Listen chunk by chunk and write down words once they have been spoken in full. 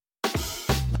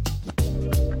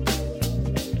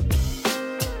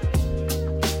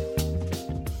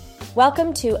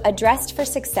Welcome to Addressed for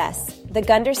Success, the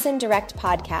Gunderson Direct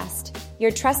Podcast,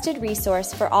 your trusted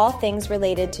resource for all things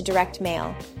related to direct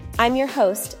mail. I'm your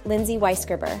host, Lindsay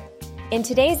Weisgerber. In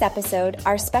today's episode,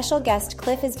 our special guest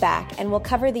Cliff is back and will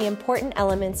cover the important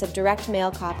elements of direct mail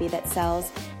copy that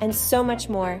sells and so much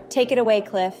more. Take it away,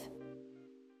 Cliff.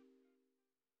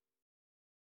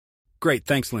 Great,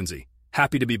 thanks, Lindsay.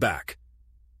 Happy to be back.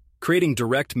 Creating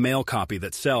direct mail copy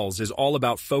that sells is all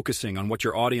about focusing on what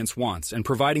your audience wants and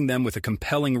providing them with a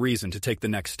compelling reason to take the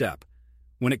next step.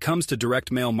 When it comes to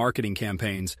direct mail marketing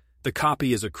campaigns, the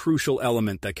copy is a crucial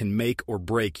element that can make or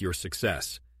break your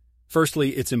success.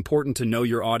 Firstly, it's important to know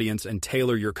your audience and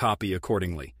tailor your copy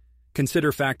accordingly.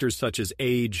 Consider factors such as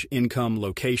age, income,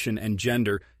 location, and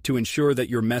gender to ensure that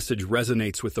your message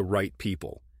resonates with the right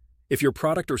people. If your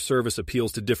product or service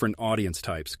appeals to different audience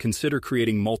types, consider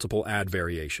creating multiple ad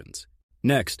variations.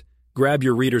 Next, grab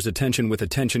your reader's attention with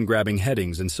attention-grabbing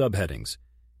headings and subheadings.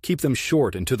 Keep them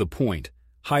short and to the point,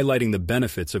 highlighting the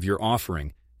benefits of your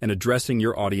offering and addressing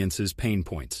your audience's pain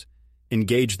points.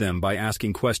 Engage them by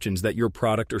asking questions that your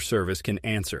product or service can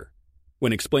answer.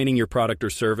 When explaining your product or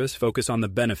service, focus on the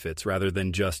benefits rather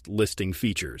than just listing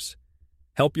features.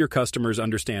 Help your customers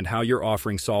understand how your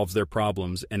offering solves their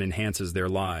problems and enhances their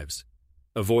lives.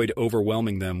 Avoid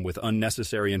overwhelming them with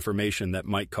unnecessary information that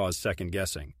might cause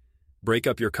second-guessing. Break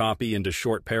up your copy into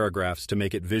short paragraphs to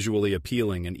make it visually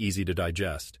appealing and easy to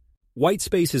digest. White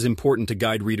space is important to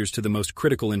guide readers to the most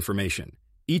critical information.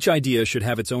 Each idea should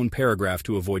have its own paragraph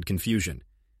to avoid confusion.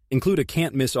 Include a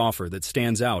can't-miss offer that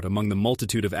stands out among the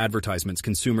multitude of advertisements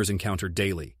consumers encounter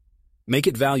daily. Make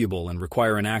it valuable and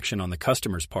require an action on the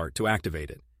customer's part to activate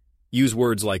it. Use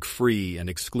words like free and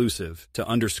exclusive to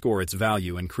underscore its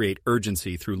value and create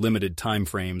urgency through limited time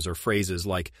frames or phrases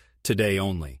like today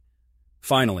only.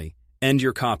 Finally, end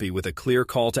your copy with a clear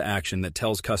call to action that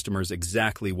tells customers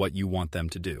exactly what you want them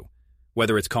to do.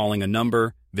 Whether it's calling a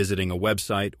number, visiting a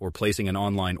website, or placing an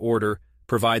online order,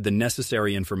 provide the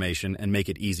necessary information and make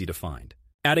it easy to find.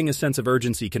 Adding a sense of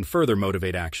urgency can further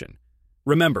motivate action.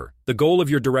 Remember, the goal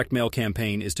of your direct mail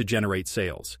campaign is to generate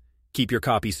sales. Keep your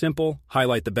copy simple,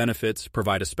 highlight the benefits,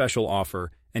 provide a special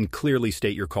offer, and clearly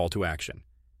state your call to action.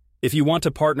 If you want to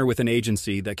partner with an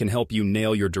agency that can help you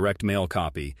nail your direct mail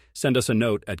copy, send us a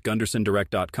note at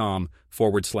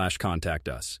gundersondirect.com/contact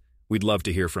us. We'd love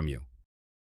to hear from you.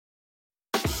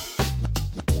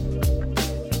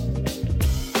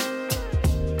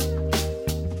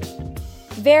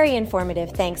 Very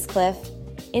informative, thanks, Cliff.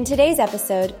 In today's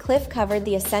episode, Cliff covered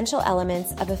the essential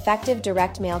elements of effective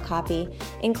direct mail copy,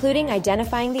 including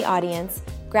identifying the audience,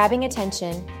 grabbing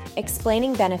attention,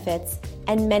 explaining benefits,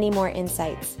 and many more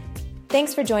insights.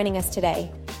 Thanks for joining us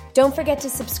today. Don't forget to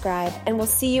subscribe, and we'll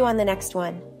see you on the next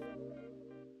one.